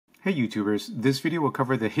Hey YouTubers, this video will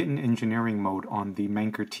cover the hidden engineering mode on the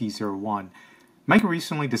Manker T01. Manker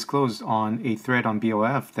recently disclosed on a thread on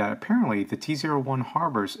BOF that apparently the T01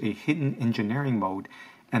 harbors a hidden engineering mode,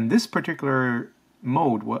 and this particular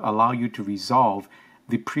mode will allow you to resolve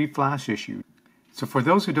the pre-flash issue. So for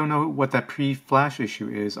those who don't know what that pre-flash issue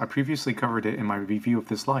is, I previously covered it in my review of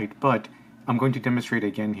this light, but I'm going to demonstrate it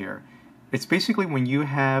again here. It's basically when you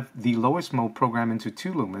have the lowest mode programmed into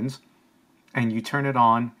 2 lumens and you turn it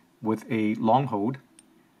on with a long hold.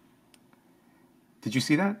 Did you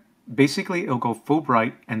see that? Basically, it'll go full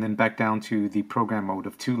bright and then back down to the program mode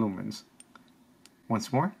of 2 lumens.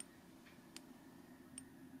 Once more.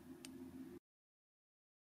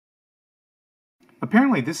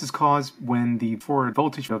 Apparently, this is caused when the forward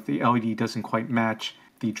voltage of the LED doesn't quite match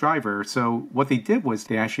the driver. So what they did was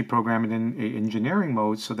they actually programmed it in an engineering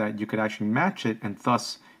mode so that you could actually match it and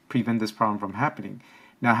thus prevent this problem from happening.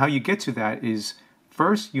 Now, how you get to that is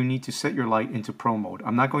first, you need to set your light into Pro mode.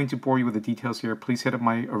 I'm not going to bore you with the details here. Please hit up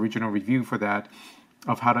my original review for that,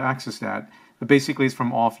 of how to access that. But basically, it's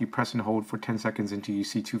from off. You press and hold for 10 seconds until you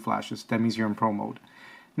see 2 flashes. That means you're in Pro mode.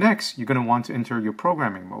 Next, you're going to want to enter your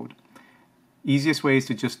programming mode. Easiest way is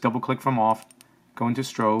to just double-click from off, go into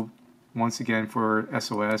strobe, once again for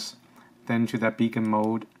SOS, then to that beacon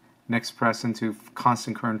mode. Next, press into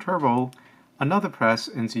constant current turbo. Another press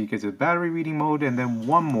until you get to the battery reading mode, and then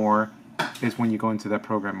one more is when you go into that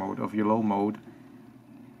program mode of your low mode.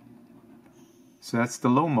 So that's the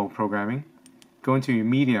low mode programming. Go into your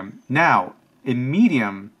medium. Now, in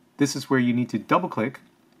medium, this is where you need to double click,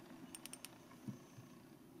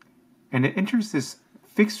 and it enters this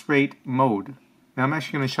fixed rate mode. Now I'm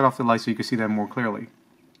actually going to shut off the light so you can see that more clearly.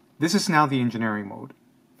 This is now the engineering mode.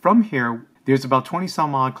 From here, there's about 20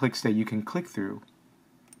 some odd clicks that you can click through.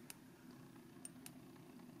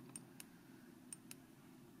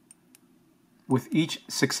 With each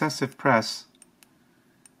successive press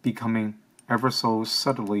becoming ever so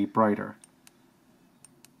subtly brighter.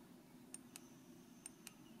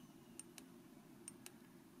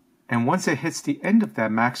 And once it hits the end of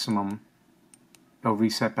that maximum, it'll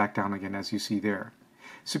reset back down again, as you see there.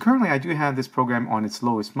 So currently I do have this program on its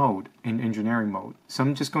lowest mode, in engineering mode. So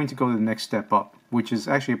I'm just going to go to the next step up, which is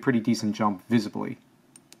actually a pretty decent jump visibly.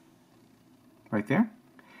 Right there.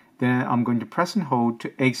 Then I'm going to press and hold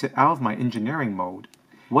to exit out of my engineering mode.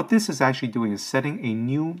 What this is actually doing is setting a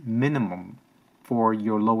new minimum for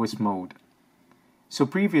your lowest mode. So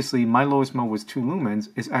previously my lowest mode was 2 lumens,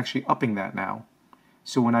 it's actually upping that now.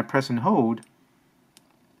 So when I press and hold,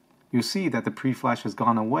 you'll see that the pre-flash has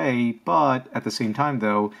gone away, but at the same time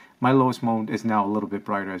though, my lowest mode is now a little bit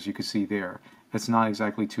brighter, as you can see there. It's not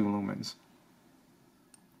exactly 2 lumens.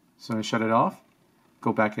 So I shut it off,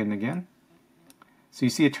 go back in again. So you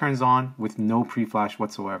see it turns on with no pre-flash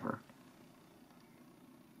whatsoever.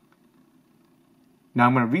 Now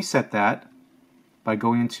I'm going to reset that by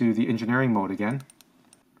going into the engineering mode again.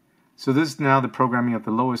 So this is now the programming of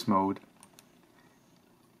the lowest mode.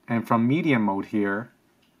 And from medium mode here,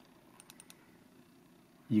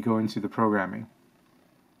 you go into the programming.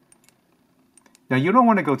 Now you don't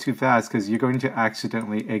want to go too fast because you're going to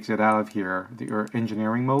accidentally exit out of here, your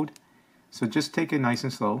engineering mode. So just take it nice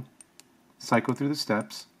and slow. Cycle through the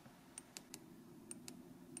steps.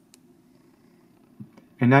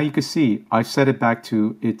 And now you can see I've set it back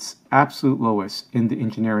to its absolute lowest in the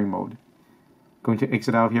engineering mode. Going to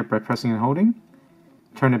exit out here by pressing and holding.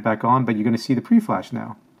 Turn it back on, but you're going to see the pre-flash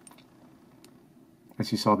now,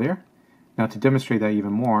 as you saw there. Now to demonstrate that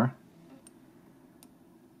even more,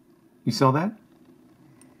 you saw that?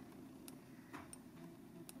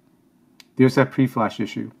 There's that pre-flash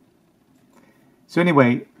issue. So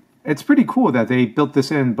anyway, it's pretty cool that they built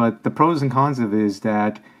this in, but the pros and cons of it is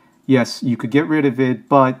that, yes, you could get rid of it,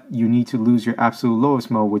 but you need to lose your absolute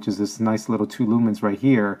lowest mode, which is this nice little 2 lumens right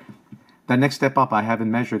here. That next step up, I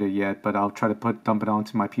haven't measured it yet, but I'll try to dump it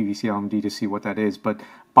onto my PVC LMD to see what that is. But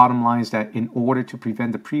bottom line is that in order to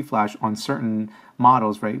prevent the pre-flash on certain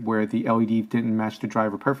models, right, where the LED didn't match the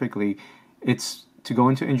driver perfectly, it's to go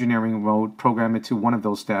into engineering mode, program it to one of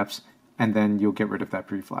those steps, and then you'll get rid of that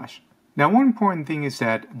pre-flash. Now, one important thing is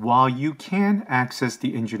that while you can access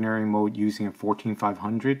the engineering mode using a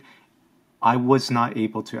 14500, I was not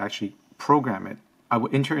able to actually program it. I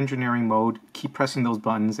would enter engineering mode, keep pressing those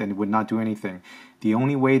buttons, and it would not do anything. The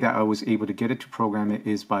only way that I was able to get it to program it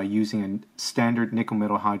is by using a standard nickel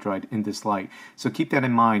metal hydride in this light. So keep that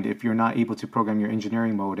in mind if you're not able to program your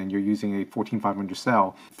engineering mode and you're using a 14500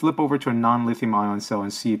 cell. Flip over to a non-lithium ion cell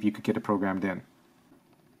and see if you could get it programmed in.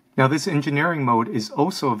 Now this engineering mode is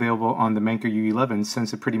also available on the Manker U11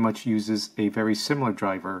 since it pretty much uses a very similar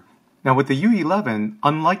driver Now with the U11,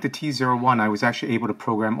 unlike the T01, I was actually able to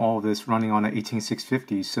program all of this running on an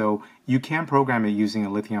 18650, so you can program it using a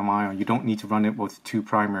lithium ion. You don't need to run it with two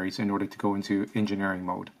primaries in order to go into engineering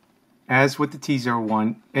mode. As with the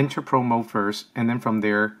T01, enter Pro mode first, and then from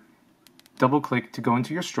there, double click to go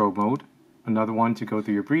into your strobe mode, another one to go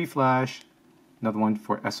through your brief flash, another one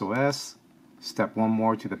for SOS, step one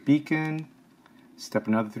more to the beacon, step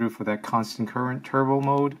another through for that constant current turbo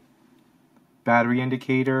mode, battery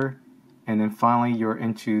indicator, and then finally you're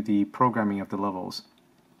into the programming of the levels.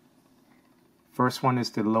 First one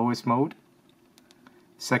is the lowest mode,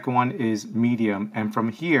 second one is medium, and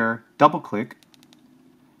from here double click,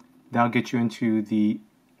 that'll get you into the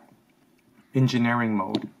engineering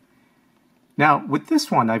mode. Now with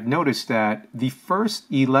this one I've noticed that the first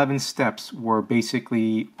 11 steps were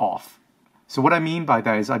basically off. So what I mean by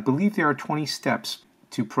that is I believe there are 20 steps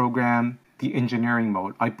to program the engineering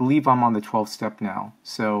mode. I believe I'm on the 12th step now.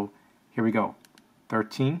 So here we go.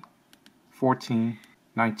 13, 14,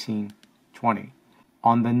 19, 20.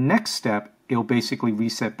 On the next step, it'll basically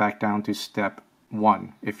reset back down to step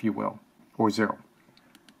 1, if you will, or 0.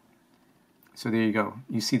 So there you go.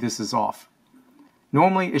 You see this is off.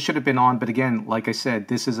 Normally it should have been on, but again, like I said,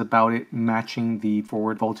 this is about it matching the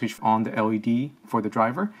forward voltage on the LED for the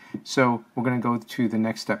driver. So we're going to go to the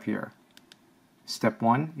next step here. Step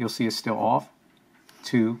 1, you'll see it's still off.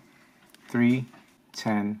 2, 3,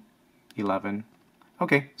 10, 11.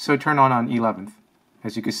 Okay, so turn on 11th,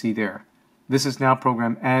 as you can see there. This is now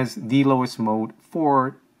programmed as the lowest mode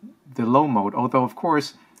for the low mode, although of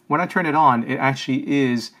course, when I turn it on, it actually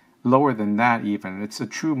is lower than that even. It's a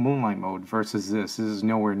true moonlight mode versus this. This is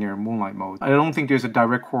nowhere near moonlight mode. I don't think there's a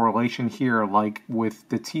direct correlation here like with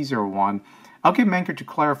the T01. I'll get Manker to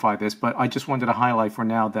clarify this, but I just wanted to highlight for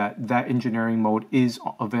now that that engineering mode is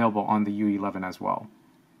available on the U11 as well.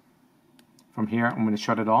 From here, I'm going to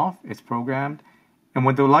shut it off. It's programmed. And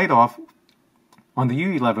when the light off, on the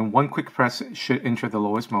U11, one quick press should enter the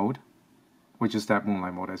lowest mode, which is that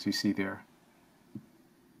moonlight mode as you see there.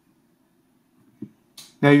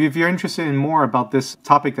 Now, if you're interested in more about this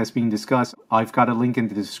topic that's being discussed, I've got a link in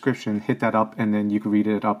the description. Hit that up and then you can read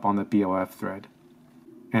it up on the BOF thread.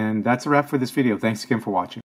 And that's a wrap for this video. Thanks again for watching.